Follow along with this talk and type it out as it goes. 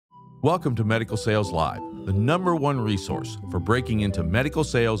Welcome to Medical Sales Live, the #1 resource for breaking into medical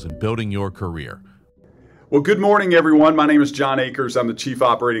sales and building your career. Well, good morning, everyone. My name is John Akers. I'm the Chief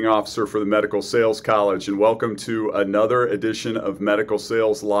Operating Officer for the Medical Sales College, and welcome to another edition of Medical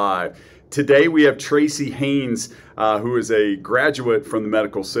Sales Live. Today we have Tracy Haynes, who is a graduate from the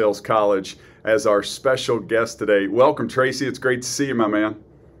Medical Sales College, as our special guest today. Welcome, Tracy. It's great to see you, my man.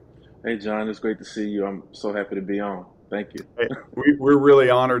 Hey, John. It's great to see you. I'm so happy to be on. Thank you. Hey, we're really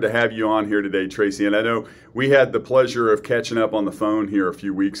honored to have you on here today, Tracy. And I know we had the pleasure of catching up on the phone here a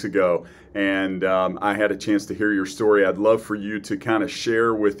few weeks ago, and I had a chance to hear your story. I'd love for you to kind of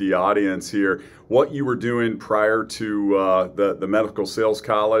share with the audience here what you were doing prior to the Medical Sales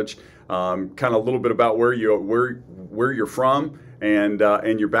College, kind of a little bit about where you're from, and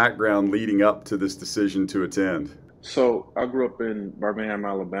your background leading up to this decision to attend. So I grew up in Birmingham,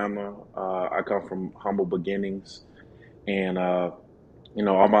 Alabama. I come from humble beginnings. And,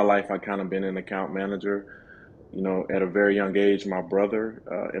 all my life I kind of been an account manager. At a very young age, my brother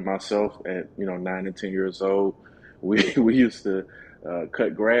and myself at, 9 and 10 years old, we used to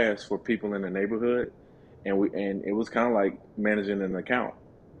cut grass for people in the neighborhood. And it was kind of like managing an account.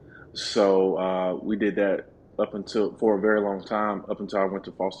 So we did that for a very long time, up until I went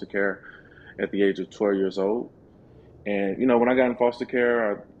to foster care at the age of 12 years old. And, when I got in foster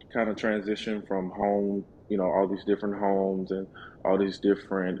care, I kind of transitioned from home, all these different homes and all these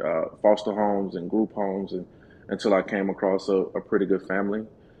different foster homes and group homes, and until I came across a pretty good family.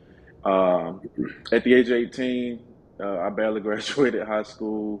 At the age of 18, I barely graduated high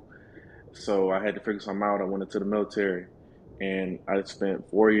school, so I had to figure something out. I went into the military, and I spent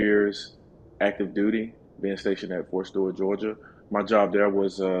 4 years active duty, being stationed at Fort Stewart, Georgia. My job there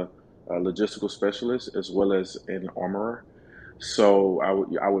was a logistical specialist as well as an armorer. So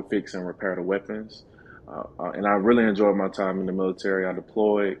I would fix and repair the weapons. And I really enjoyed my time in the military. I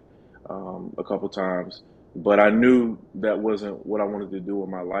deployed a couple times, but I knew that wasn't what I wanted to do with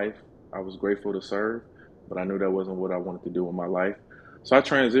my life. I was grateful to serve, but I knew that wasn't what I wanted to do with my life. So I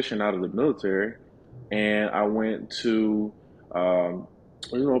transitioned out of the military, and I went to,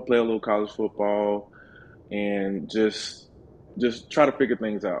 play a little college football and just try to figure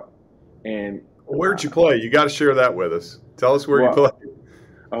things out. And where'd you play? You got to share that with us. Tell us where you played.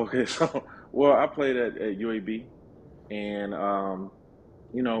 Okay, so. Well, I played at UAB, and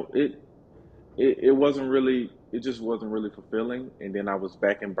it just wasn't really fulfilling. And then I was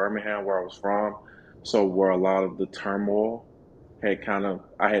back in Birmingham, where I was from, so where a lot of the turmoil I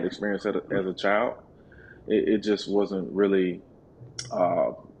had experienced as a child. It just wasn't really,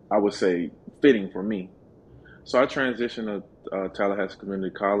 I would say, fitting for me. So I transitioned to Tallahassee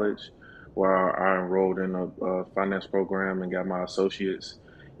Community College, where I enrolled in a finance program and got my associates.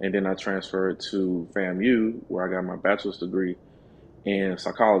 And then I transferred to FAMU, where I got my bachelor's degree in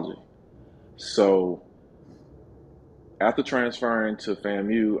psychology. So after transferring to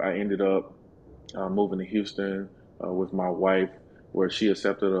FAMU, I ended up moving to Houston with my wife, where she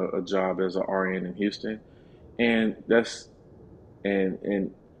accepted a job as an RN in Houston. And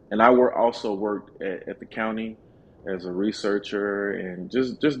I also worked at the county as a researcher and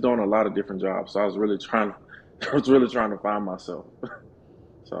just doing a lot of different jobs. So I was really trying to find myself.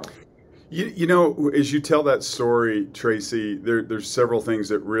 So, as you tell that story, Tracy, there's several things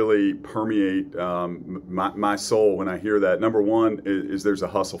that really permeate my soul when I hear that. Number one is there's a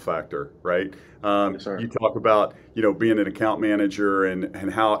hustle factor, right? Yes, sir. You talk about being an account manager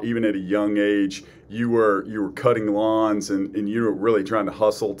and how even at a young age you were cutting lawns and you were really trying to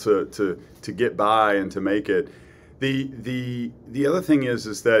hustle to get by and to make it. The other thing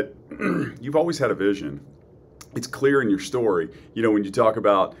is that you've always had a vision. It's clear in your story, when you talk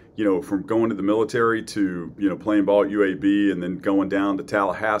about, from going to the military to, playing ball at UAB and then going down to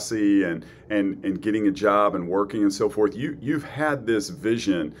Tallahassee and getting a job and working and so forth. You've had this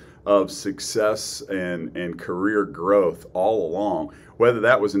vision of success and career growth all along, whether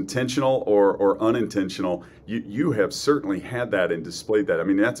that was intentional or unintentional. You have certainly had that and displayed that. I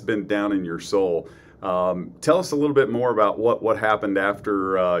mean, that's been down in your soul. Tell us a little bit more about what happened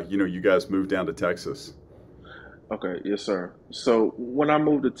after, you guys moved down to Texas. Okay, yes, sir. So when I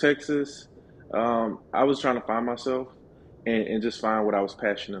moved to Texas, I was trying to find myself and just find what I was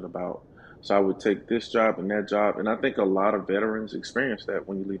passionate about. So I would take this job and that job, and I think a lot of veterans experience that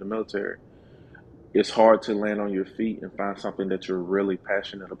when you leave the military. It's hard to land on your feet and find something that you're really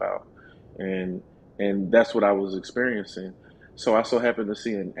passionate about, and that's what I was experiencing. So I so happened to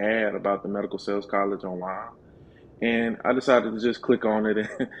see an ad about the Medical Sales College online, and I decided to just click on it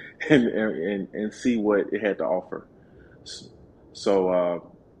and see what it had to offer. So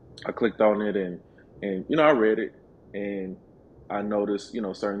I clicked on it and I read it, and I noticed,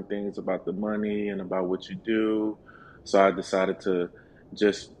 certain things about the money and about what you do. So I decided to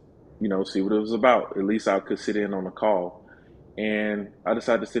just, see what it was about. At least I could sit in on a call. And I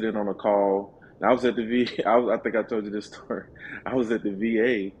decided to sit in on a call. And I was at the I think I told you this story. I was at the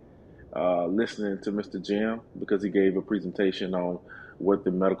VA listening to Mr. Jim because he gave a presentation on what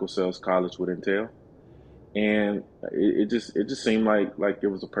the medical sales college would entail. And it just seemed like it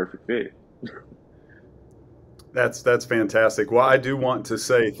was a perfect fit. That's fantastic. Well, I do want to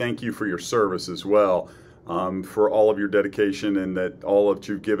say thank you for your service as well, for all of your dedication and that all that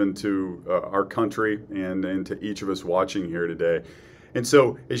you've given to our country and to each of us watching here today. And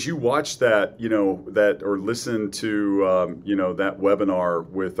so, as you watch that, that or listen to, that webinar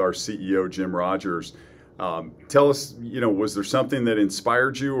with our CEO Jim Rogers, tell us, was there something that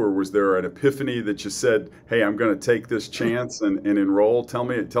inspired you, or was there an epiphany that you said, "Hey, I'm going to take this chance and enroll"?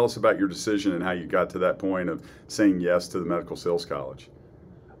 Tell us about your decision and how you got to that point of saying yes to the Medical Sales College.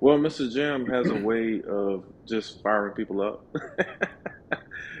 Well, Mr. Jim has a way of just firing people up.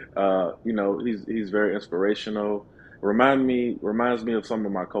 He's very inspirational. Reminds me of some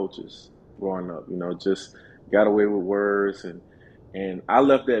of my coaches growing up. Just got away with words, and I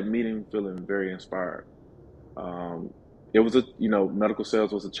left that meeting feeling very inspired. It was medical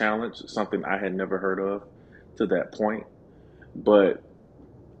sales was a challenge, something I had never heard of to that point. But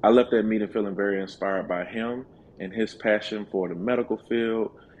I left that meeting feeling very inspired by him and his passion for the medical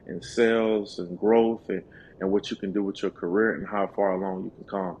field and sales and growth and what you can do with your career and how far along you can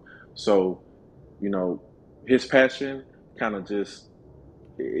come. So, his passion kind of just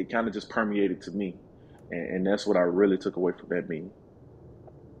permeated to me. And that's what I really took away from that meeting.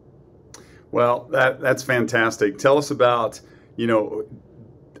 Well, that's fantastic. Tell us about,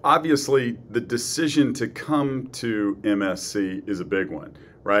 obviously the decision to come to MSC is a big one,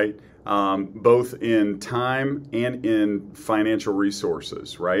 right? Both in time and in financial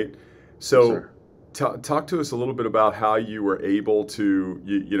resources, right? So talk to us a little bit about how you were able to,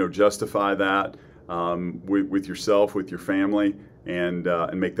 justify that with yourself, with your family, and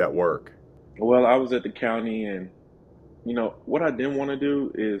make that work. Well, I was at the county, and what I didn't want to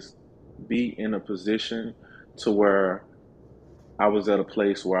do is be in a position to where I was at a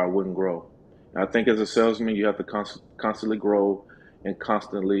place where I wouldn't grow. And I think as a salesman, you have to constantly grow and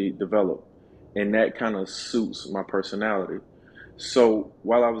constantly develop. And that kind of suits my personality. So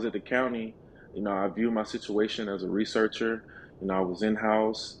while I was at the county, I viewed my situation as a researcher. I was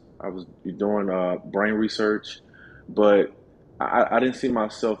in-house. I was doing brain research, but I didn't see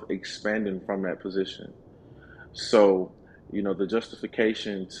myself expanding from that position. So, the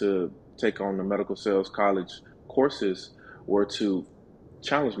justification to take on the medical sales college courses were to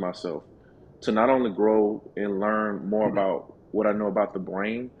challenge myself to not only grow and learn more about what I know about the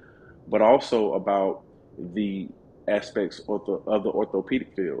brain, but also about the aspects of the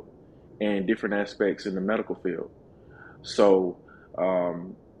orthopedic field and different aspects in the medical field. So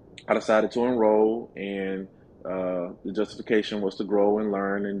I decided to enroll, and the justification was to grow and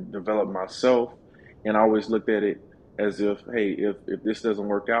learn and develop myself. And I always looked at it as if, hey, if this doesn't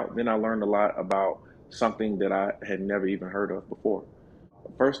work out, then I learned a lot about something that I had never even heard of before.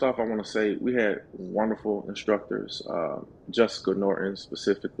 First off, I want to say we had wonderful instructors. Jessica Norton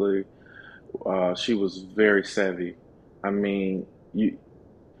specifically, she was very savvy. I mean,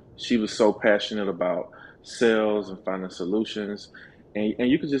 she was so passionate about sales and finding solutions, and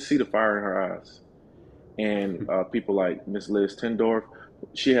you could just see the fire in her eyes. And people like Miss Liz Tendorf,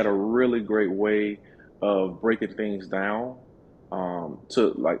 she had a really great way of breaking things down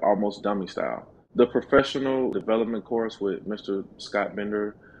to like almost dummy style. The professional development course with Mr. Scott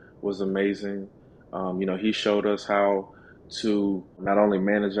Bender was amazing. He showed us how to not only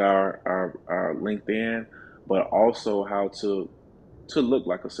manage our LinkedIn, but also how to look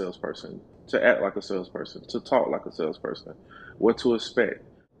like a salesperson, to act like a salesperson, to talk like a salesperson, what to expect.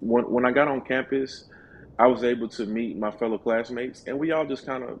 When I got on campus, I was able to meet my fellow classmates, and we all just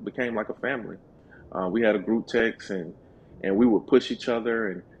kind of became like a family. We had a group text, and we would push each other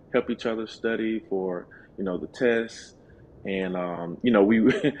and help each other study for the tests. And I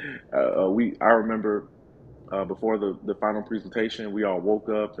remember before the final presentation, we all woke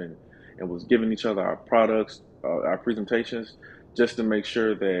up and was giving each other our products, our presentations, just to make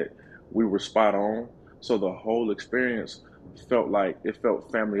sure that we were spot on. So the whole experience felt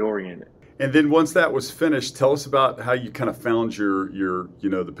family oriented. And then once that was finished, tell us about how you kind of found your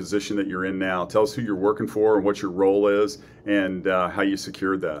the position that you're in now. Tell us who you're working for and what your role is, and how you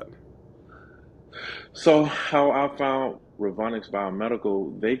secured that. So how I found Revanix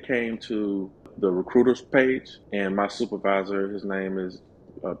Biomedical, they came to the recruiters page, and my supervisor, his name is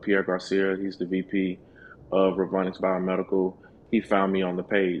Pierre Garcia. He's the VP of Revanix Biomedical. he found me on the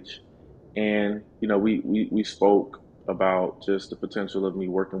page. And, we spoke about just the potential of me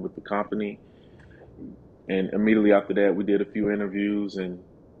working with the company. And immediately after that, we did a few interviews, and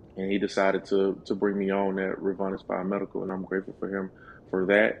he decided to bring me on at Revanix Biomedical, and I'm grateful for him for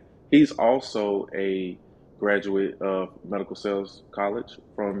that. He's also a graduate of medical sales college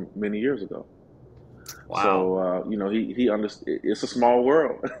from many years ago. Wow. So, he understands. It's a small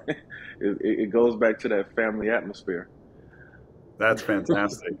world. It goes back to that family atmosphere. That's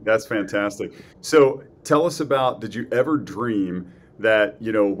fantastic. That's fantastic. So tell us about, did you ever dream that,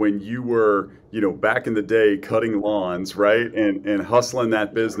 when you were, back in the day cutting lawns, right? And hustling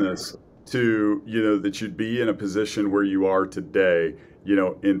that business to, that you'd be in a position where you are today,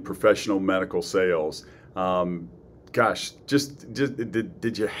 in professional medical sales. Gosh, just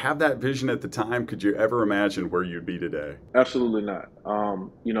did you have that vision at the time? Could you ever imagine where you'd be today? Absolutely not.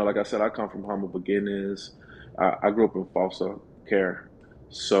 Like I said, I come from humble beginnings. I grew up in foster care.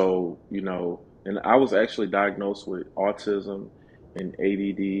 So, and I was actually diagnosed with autism and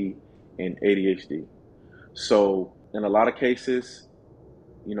ADD and ADHD. So, in a lot of cases,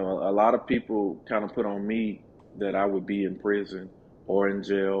 a lot of people kind of put on me that I would be in prison or in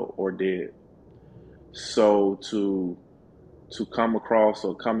jail or dead. So to come across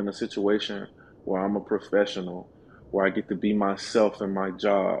or come in a situation where I'm a professional, where I get to be myself in my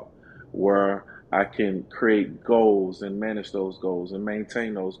job, where I can create goals and manage those goals and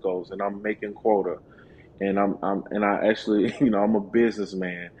maintain those goals, and I'm making quota, and and I actually, I'm a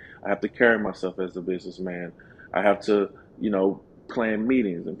businessman. I have to carry myself as a businessman. I have to, plan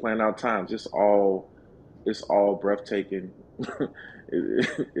meetings and plan out times. It's all breathtaking.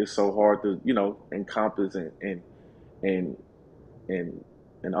 It's so hard to, encompass and and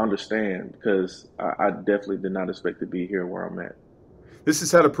and understand, because I definitely did not expect to be here where I'm at. This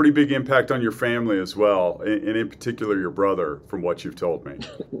has had a pretty big impact on your family as well, and in particular your brother, from what you've told me.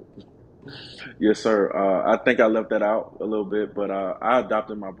 Yes, sir. I think I left that out a little bit, but I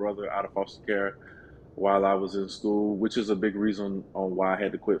adopted my brother out of foster care while I was in school, which is a big reason on why I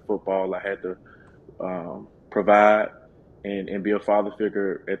had to quit football. I had to provide and be a father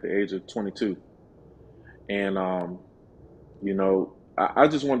figure at the age of 22. And, I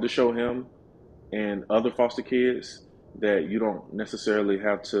just wanted to show him and other foster kids that you don't necessarily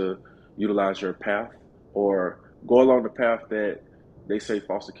have to utilize your path or go along the path that they say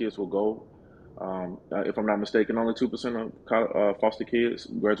foster kids will go. If I'm not mistaken, only 2% of foster kids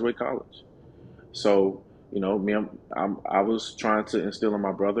graduate college. So, me, I was trying to instill in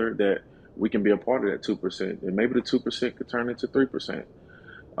my brother that we can be a part of that 2%, and maybe the 2% could turn into 3%.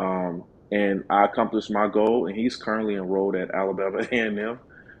 And I accomplished my goal, and he's currently enrolled at Alabama A&M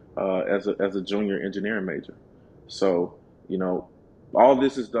as a junior engineering major. So, all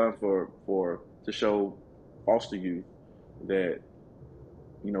this is done for to show foster youth that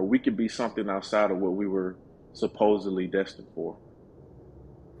we could be something outside of what we were supposedly destined for.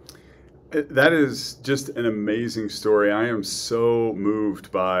 That is just an amazing story. I am so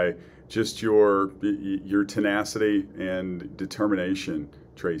moved by just your tenacity and determination,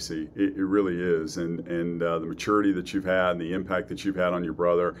 Tracy. It really is, and the maturity that you've had and the impact that you've had on your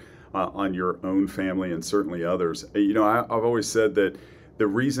brother, on your own family, and certainly others. I've always said that the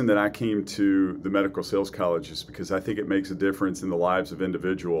reason that I came to the medical sales college is because I think it makes a difference in the lives of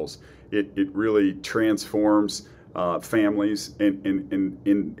individuals. It really transforms families, and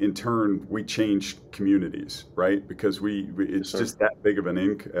in turn we change communities, right? Because it's just that big of an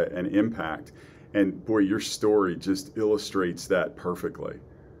impact. And boy, your story just illustrates that perfectly.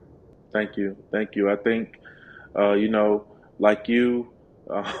 Thank you. I think, like you,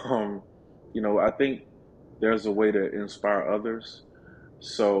 I think there's a way to inspire others.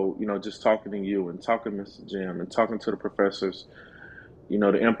 So, just talking to you and talking to Mr. Jim and talking to the professors,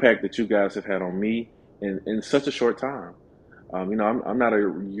 the impact that you guys have had on me in such a short time. I'm not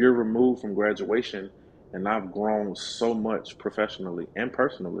a year removed from graduation, and I've grown so much professionally and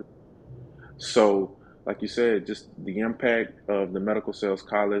personally. So, like you said, just the impact of the medical sales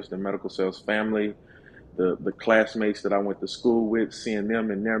college, the medical sales family, the classmates that I went to school with, seeing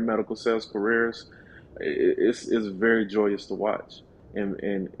them in their medical sales careers, it's very joyous to watch. And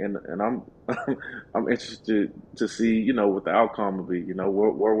I'm I'm interested to see, what the outcome will be,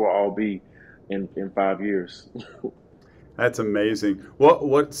 where we'll all be in 5 years. That's amazing.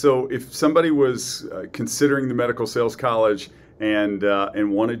 So if somebody was considering the medical sales college and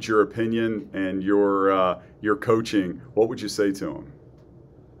wanted your opinion and your coaching, what would you say to them?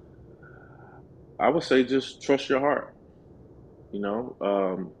 I would say just trust your heart. A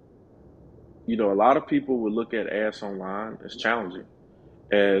lot of people would look at ads online as challenging,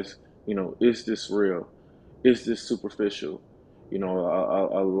 as, is this real? Is this superficial? You know,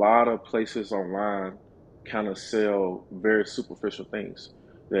 a lot of places online kind of sell very superficial things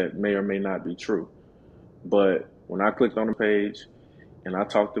that may or may not be true. But when I clicked on the page and I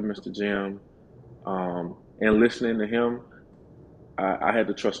talked to Mr. Jim, and listening to him, I had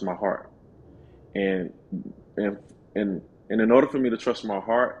to trust my heart. And and and in order for me to trust my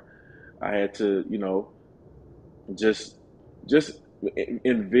heart, I had to, you know, just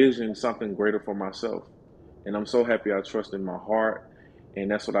envision something greater for myself. And I'm so happy I trusted my heart. And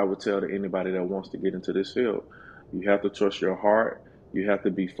that's what I would tell to anybody that wants to get into this field. You have to trust your heart. You have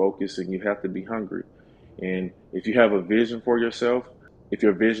to be focused, and you have to be hungry. And if you have a vision for yourself, if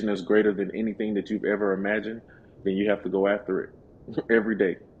your vision is greater than anything that you've ever imagined, then you have to go after it every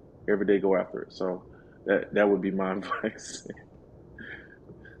day. Every day, go after it. So that would be my advice.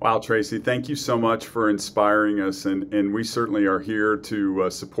 Wow, Tracy, thank you so much for inspiring us. And we certainly are here to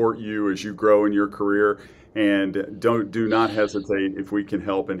support you as you grow in your career. And do not hesitate if we can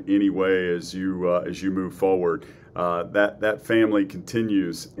help in any way as you move forward. That family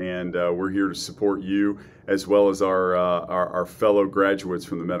continues, and we're here to support you as well as our fellow graduates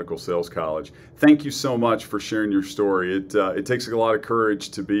from the Medical Sales College. Thank you so much for sharing your story. It takes a lot of courage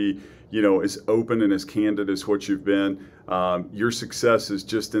to be, you know, as open and as candid as what you've been. Your success is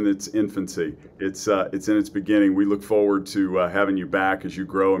just in its infancy. It's in its beginning. We look forward to having you back as you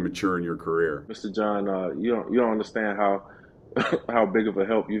grow and mature in your career. Mr. John, you don't understand how how big of a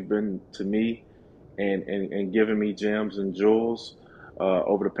help you've been to me, and giving me gems and jewels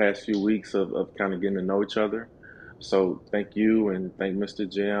over the past few weeks of kind of getting to know each other. So thank you, and thank Mr.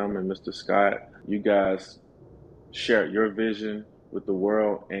 Jim and Mr. Scott. You guys shared your vision with the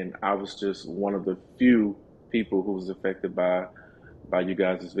world, and I was just one of the few people who was affected by you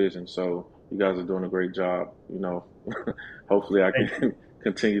guys' vision. So you guys are doing a great job. You know, hopefully I can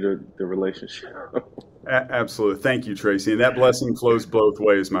continue the relationship. Absolutely. Thank you, Tracy. And that blessing flows both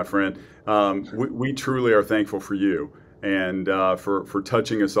ways, my friend. We truly are thankful for you and for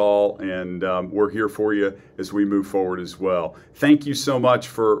touching us all. And we're here for you as we move forward as well. Thank you so much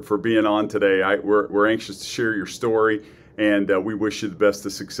for being on today. We're anxious to share your story, and we wish you the best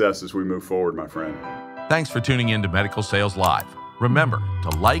of success as we move forward, my friend. Thanks for tuning in to Medical Sales Live. Remember to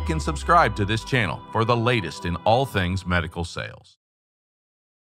like and subscribe to this channel for the latest in all things medical sales.